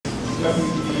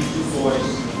W.B. Du Bois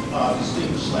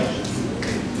Distinguished Lecture.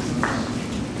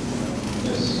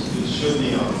 Yes, it should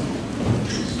be on.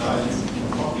 It's not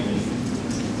copying.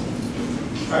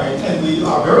 All right, and we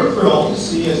are very thrilled to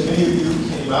see as many of you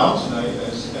came out tonight,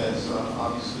 as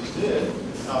obviously did,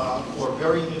 for a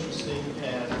very interesting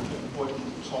and important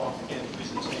talk and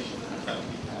presentation that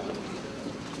we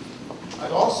had.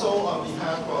 I'd also, on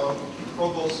behalf of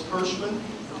Provost Hirschman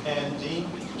and Dean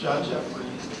John Jeffries,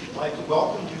 like to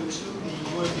welcome you to the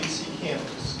UMBC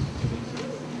campus.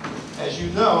 As you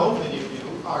know, many of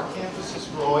you, our campus is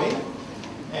growing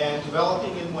and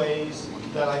developing in ways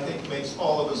that I think makes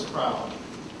all of us proud.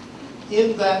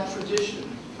 In that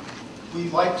tradition,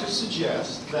 we'd like to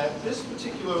suggest that this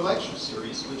particular lecture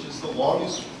series, which is the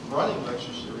longest running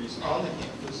lecture series on the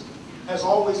campus, has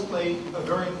always played a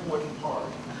very important part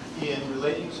in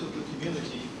relating to the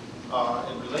community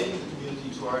and relating the community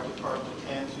to our department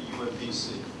and to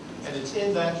UMBC. And it's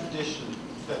in that tradition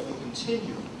that we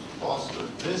continue to foster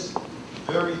this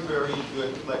very, very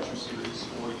good lecture series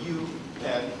for you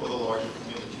and for the larger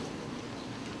community.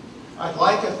 I'd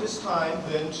like at this time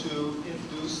then to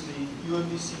introduce the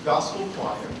UMBC Gospel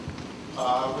Choir,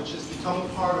 which has become a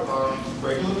part of our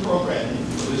regular programming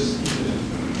for this evening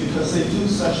because they do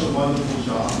such a wonderful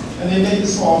job. And they make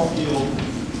us all feel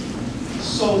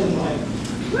so enlightened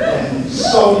and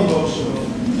so emotional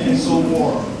and so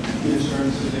warm in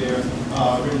terms of their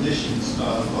renditions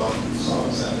of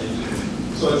songs that they do.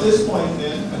 So at this point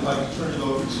then, I'd like to turn it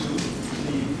over to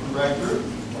the director,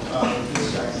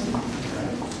 Ms. Jackson.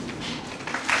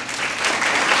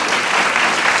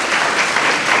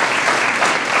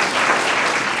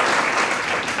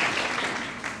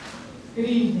 Good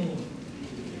evening.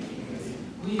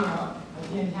 We are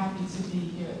again happy to be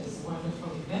here at this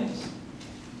wonderful event.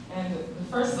 And the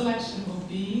first selection will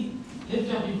be Lift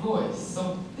Up Your Voice.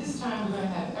 So this time we're going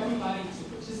to have everybody to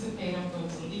participate. I'm going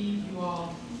to lead you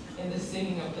all in the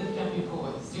singing of Lift Up Your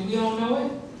Voice. Do we all know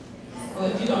it? Well,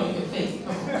 if you don't, you can fake it.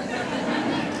 Come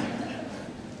on.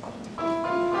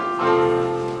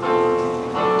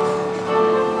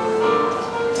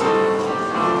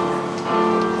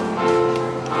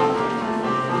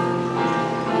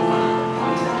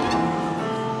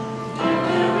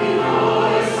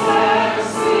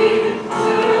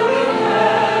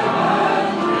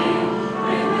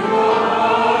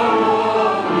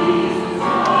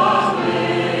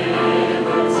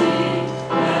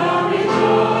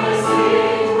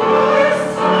 Rejoicing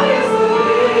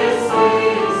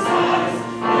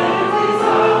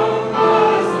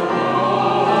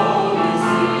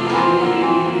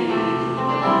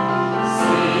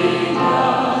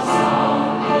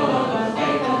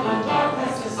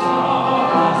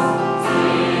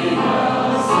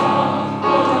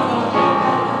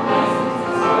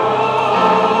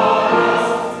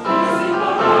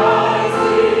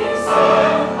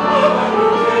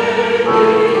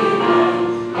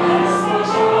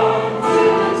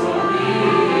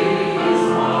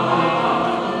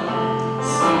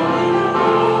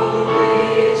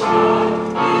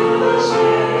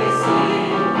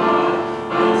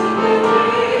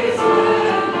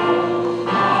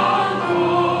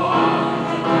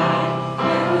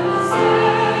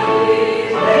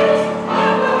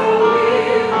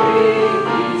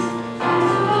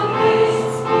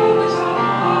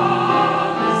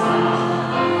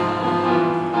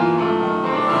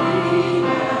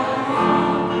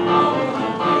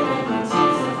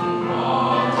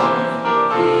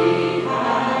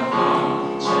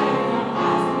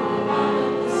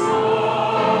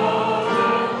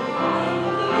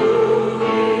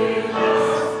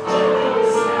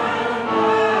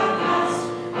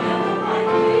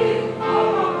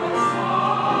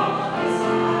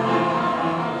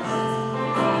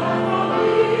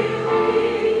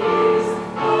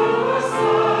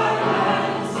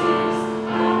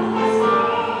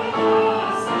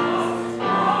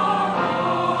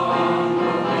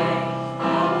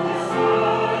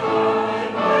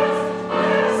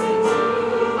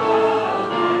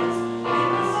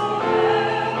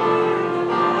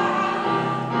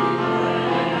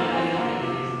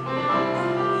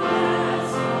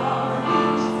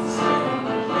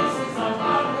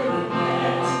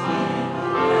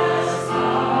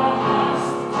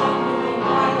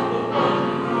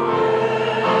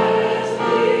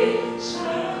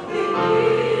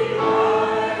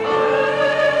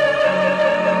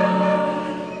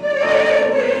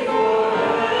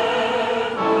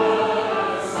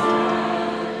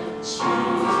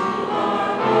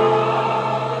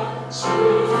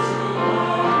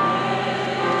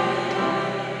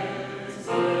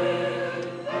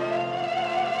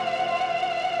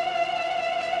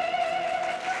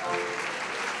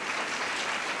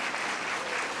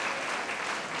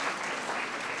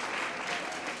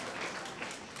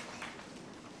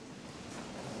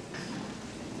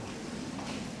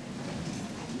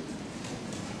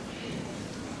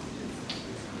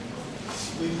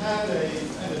we've had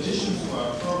an addition to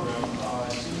our program.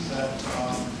 It seems that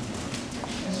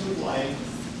as with life,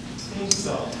 things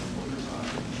develop over time.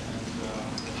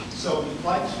 And so we'd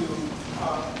like to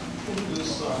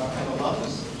introduce an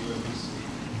alumnus of UMBC,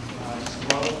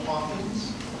 Ronald Hawkins.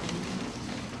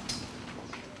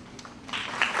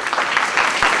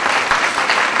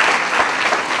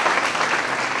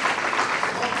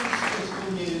 Hawkins is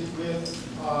affiliated with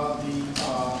the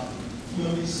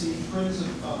UMBC Friends of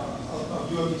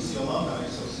UMBC Alumni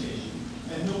Association,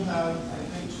 and he'll have, I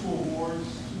think, 2 awards,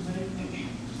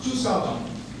 2 scholarship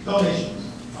donations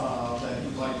that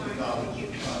he'd like to acknowledge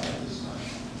at this time.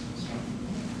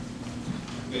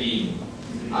 Good evening.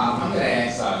 I'm going to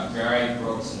ask Gary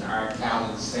Brooks and Art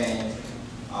Callan to stand.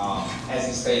 As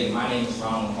he stated, my name is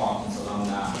Ronald Hawkins,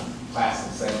 alumni, class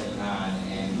of 79,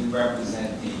 and we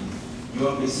represent the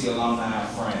UMBC Alumni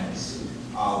Friends.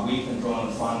 We've been doing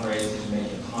a fundraiser to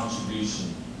make a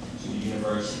contribution to the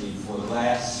university for the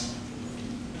last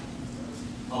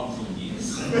umpteen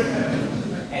years.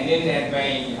 And in that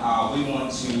vein, we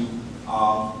want to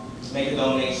make a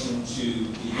donation to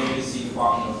the UMBC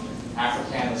Department of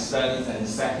Africana Studies and the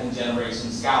Second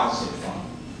Generation Scholarship Fund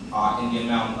in the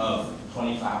amount of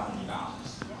 $2,500.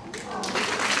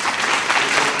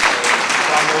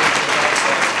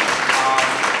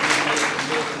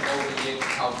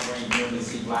 Help bring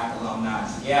UMBC Black alumni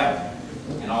together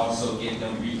and also get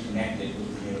them reconnected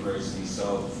with the university.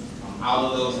 So out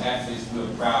of those efforts,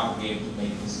 we're proud to be able to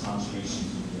make this contribution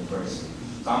to the university.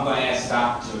 So I'm going to ask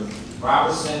Dr.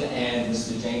 Robertson and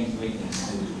Mr. James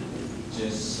Wiggins to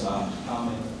just come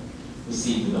and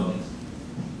receive the donation.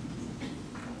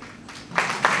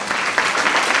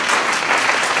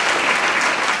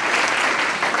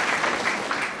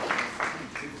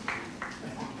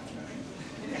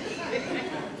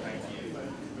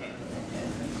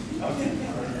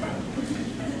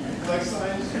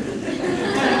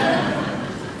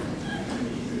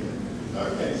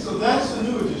 Okay, so that's a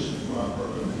new addition to our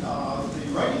program. The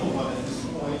regular one at this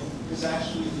point is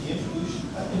actually the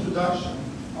introduction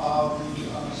of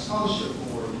the scholarship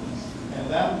awardees, and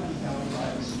that will be held by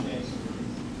Mr. James.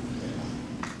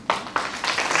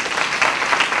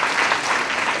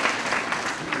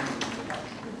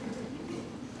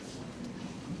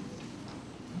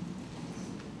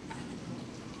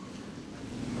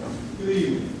 Good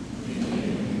evening.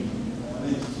 My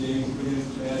name is James Wiggins,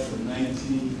 class of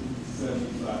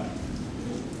 1975.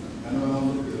 I know I don't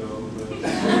look it old, but I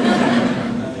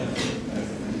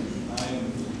am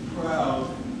proud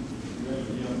to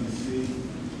represent UMBC,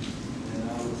 and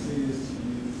I will say this to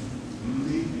you: you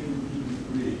leave here with your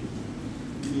degree,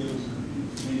 you'll be able to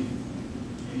compete with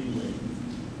me anyway.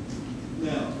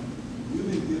 Now, we've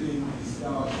been giving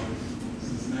scholarships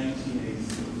since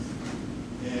 1986,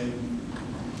 and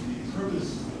the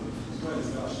purpose of Study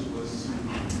Scholarship was to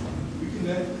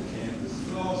reconnect the campus,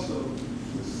 but also to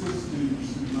assist students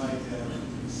who might have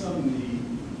some need,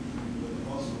 but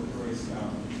also a great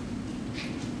scholarship.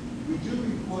 We do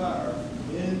require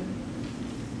in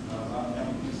our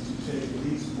applicants to take at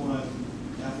least one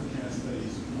African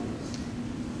Studies course.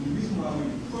 And the reason why we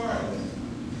require that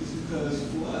is because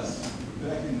for us,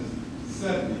 back in the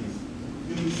 70s,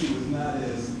 UMBC was not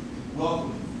as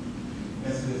welcoming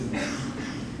as it is now.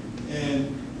 And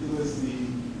it was the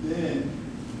then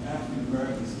African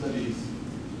American Studies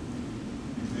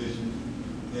division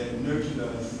that nurtured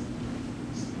us,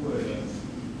 supported us,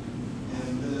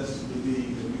 and led us to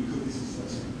believe that we could be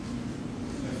successful.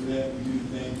 And for that, we do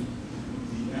thank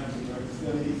the African American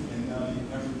Studies and now the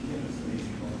African Studies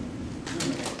Department.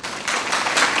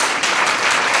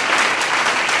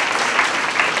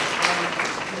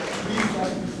 These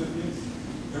black recipients,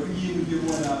 every year we give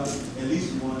one out, at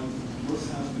least one, most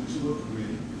times with 2 or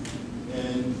 3.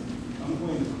 And I'm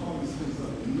going to call these things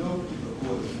up in no particular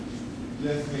order,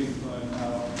 just based on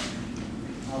how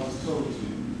I was told to.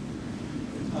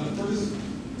 The first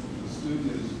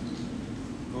student is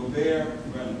Robert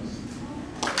Reynolds.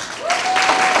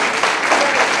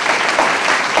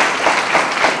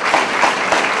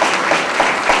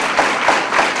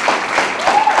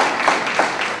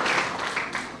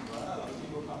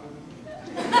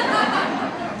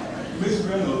 Ms.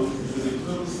 Reynolds is a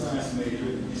political science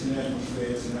major, international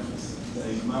affairs and African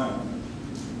studies minor,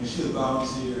 and she has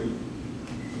volunteered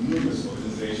for numerous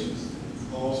organizations,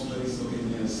 Paul's Place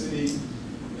located in the city,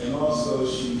 and also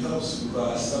she helps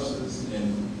provide substance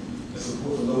and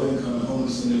support for low-income and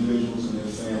homeless individuals and their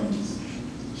families.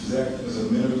 She's acted as a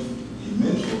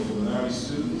mentor for minority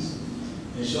students,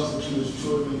 and she also tutors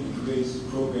children and creates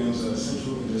programs that are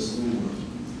essential in their schoolwork.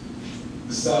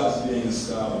 Besides being a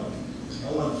scholar,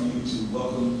 I want for you to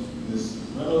welcome Ms.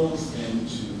 Reynolds and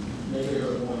to make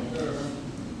her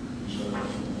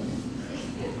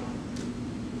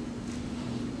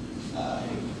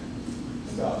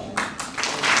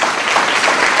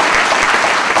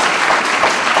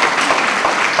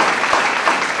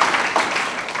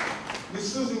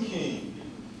Miss Susan King.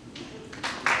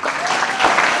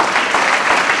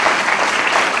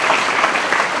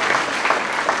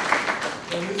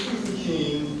 And Miss Susan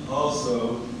King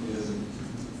also is a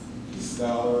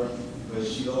scholar, but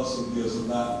she also gives a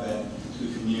lot back to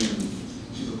the community.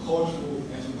 She's a cultural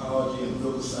anthropology and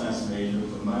political science major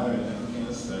with a minor in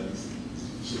Africana studies.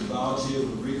 She volunteered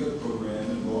with the RICA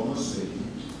program in Baltimore City,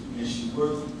 and she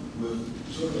worked with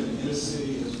children in the inner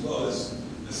city as well as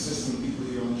assisting people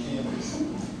here on campus.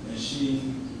 And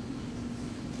she,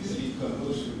 these are these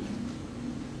middle school.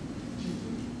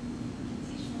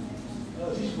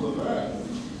 Teach for America.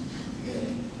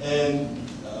 And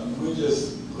we're just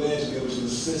glad to be able to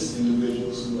assist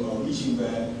individuals who are reaching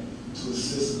back to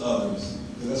assist others,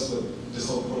 because that's what this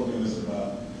whole program is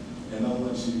about. And I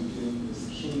want to give Ms.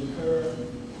 King her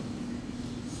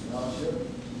scholarship.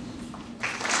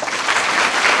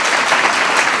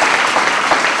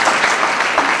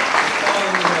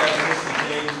 Finally, we have Mr.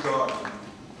 James Darby.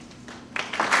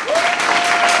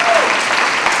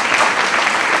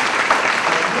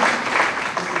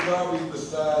 Mr. Darby,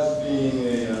 besides being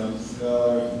a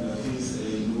scholar, he's a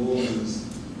New Orleans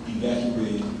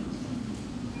evacuated.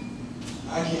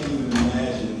 I can't even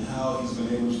imagine how he's been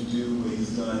able to do what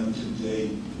he's done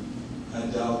today. I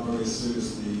doubt very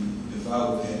seriously if I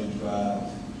would have had to drive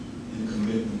and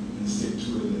commitment and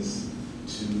stick-to-itiveness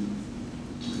to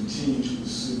continue to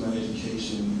pursue my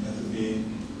education after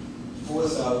being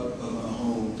forced out of my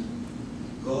home,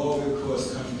 go all the way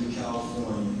across country to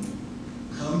California,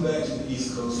 come back to the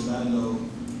East Coast, and I know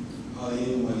hardly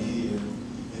anyone here,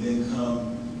 and then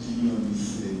come to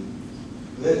UMBC.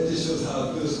 That just shows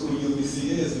how good a school UMBC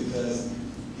is, because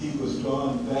he was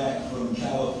drawn back from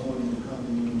California to come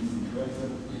to UMBC, correct?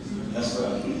 That's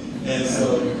right. And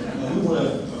so we want to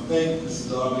thank Mr.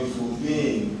 Darby for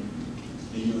being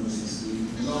a UMBC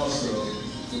student, and also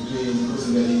for being the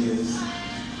person that he is.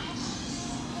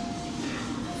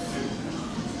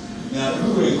 Now, if we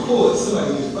were in court,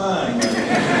 somebody would get fined, right?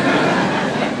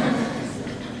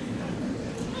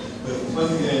 But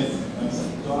once again, Mr.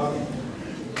 Darby.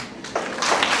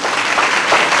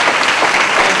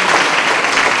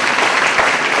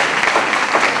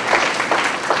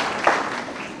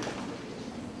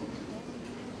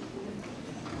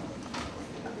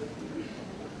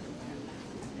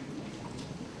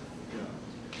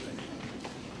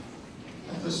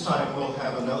 At this time, we'll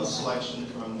have another selection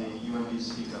from the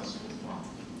UMBC Gospel Choir.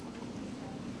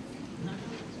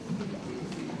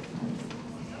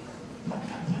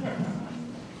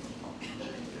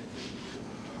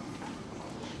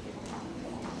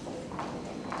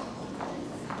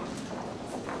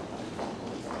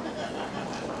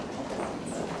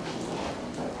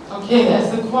 Okay,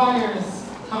 as the choirs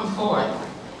come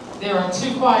forth, there are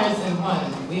two choirs in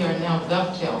one. We are now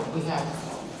dovetailed. We have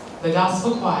the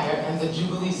Gospel Choir and the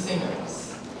Jubilee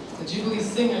Singers. The Jubilee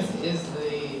Singers is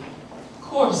the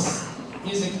course,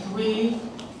 Music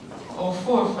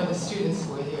 304 for the students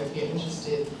who are here. If you're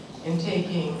interested in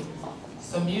taking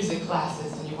some music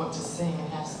classes and you want to sing and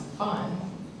have some fun,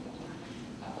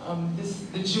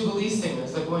 the Jubilee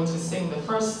Singers are going to sing the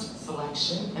first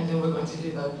selection, and then we're going to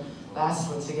do the last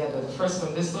one together. The first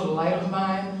one, This Little Light of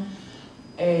Mine,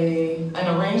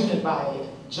 an arrangement by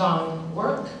John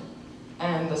Work,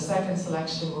 and the second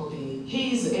selection will be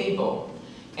He's Able.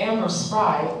 Amber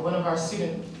Spry, one of our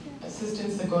student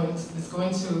assistants, is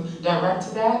going to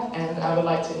direct that, and I would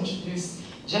like to introduce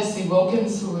Jesse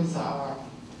Wilkins, who is our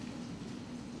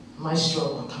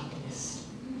maestro accompanist.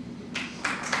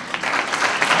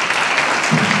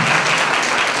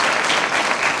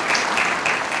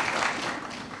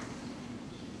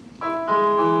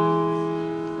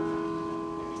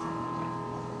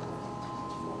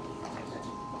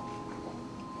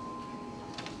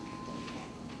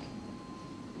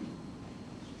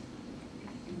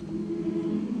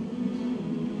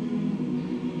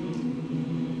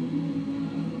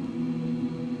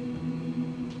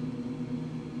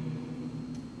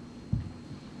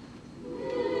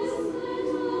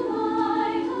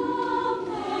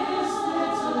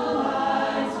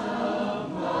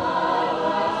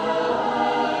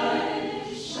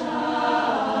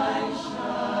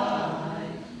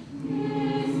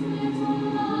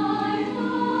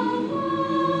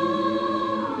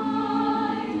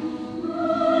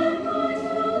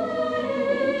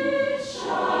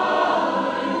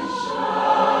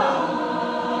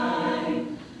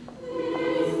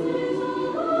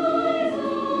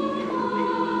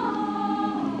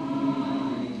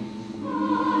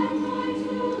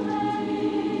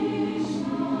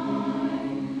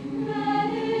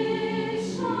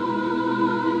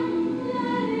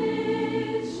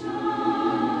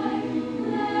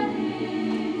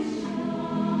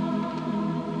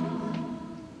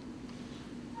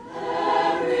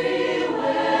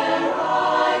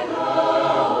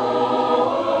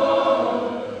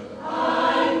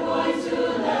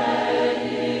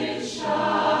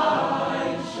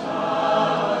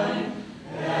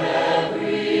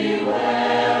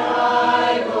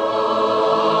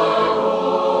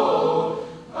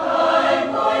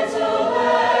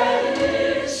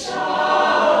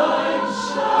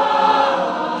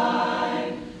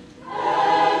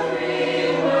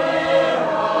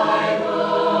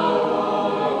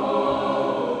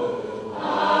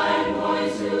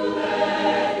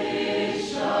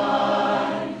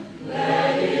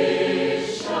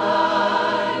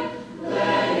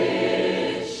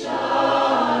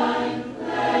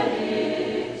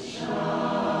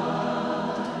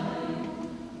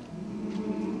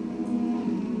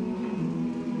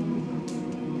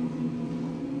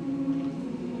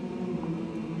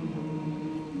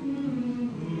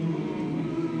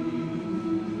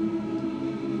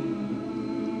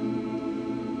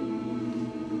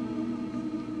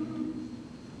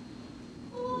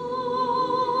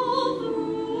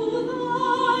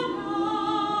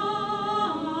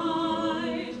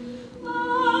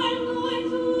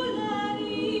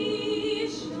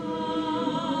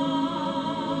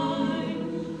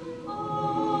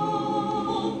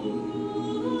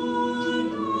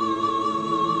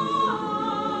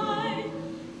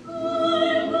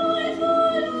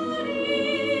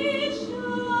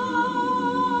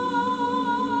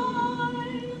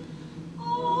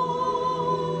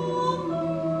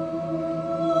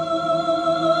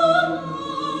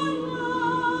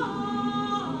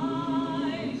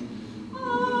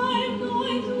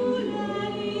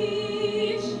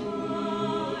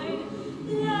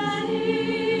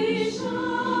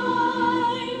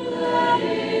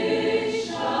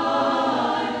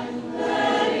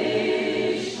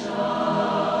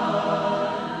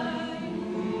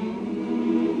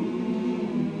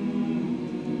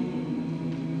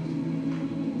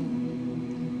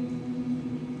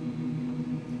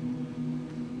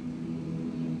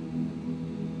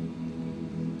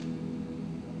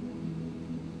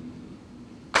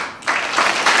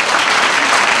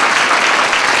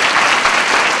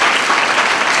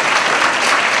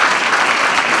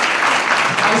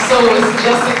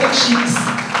 Jessica Cheeks.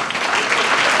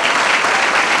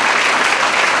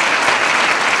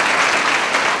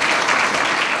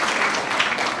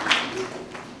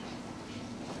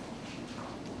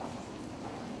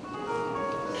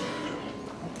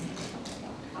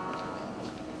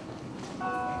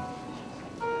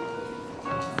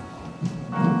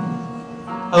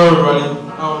 Hello, everybody.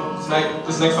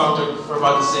 This next song that we're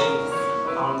about to sing,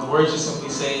 the words just simply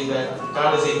say that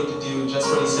God is able to do just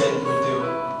what He said He would do.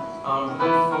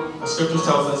 The scriptures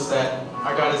tells us that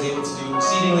our God is able to do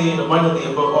exceedingly and abundantly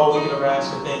above all we could ever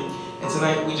ask or think. And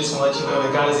tonight, we just want to let you know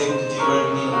that God is able to do whatever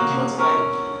you need Him to do on tonight.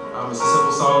 It's a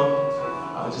simple song.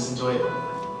 Just enjoy it.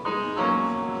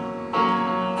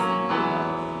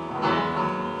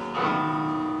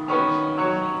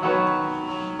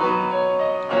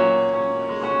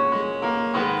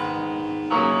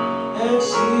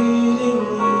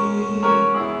 Exceedingly,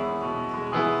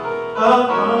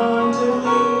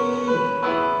 abundantly,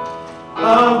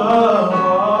 above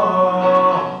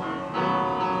all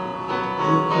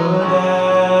you could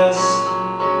ask,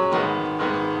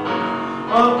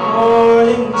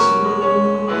 according to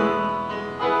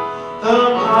the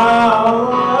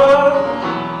power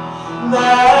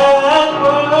that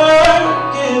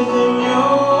worketh in you.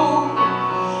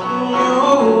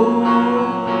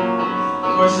 The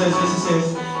verse says this, it says,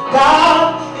 God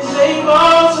is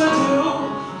able to do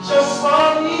just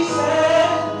what He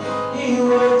said He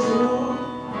would do.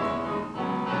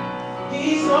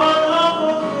 He's gonna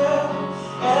fulfill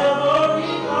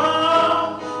every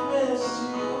promise to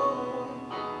you.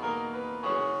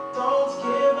 Don't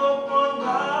give up on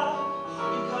God,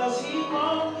 because He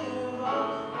won't give up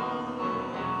on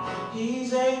you.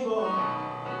 He's able.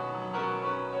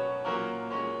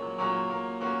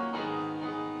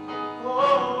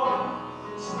 Oh,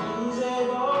 so He's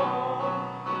able.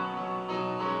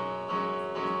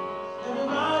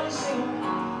 Everybody sing,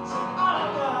 our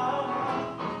God.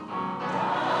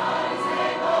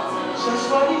 Just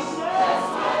what He said.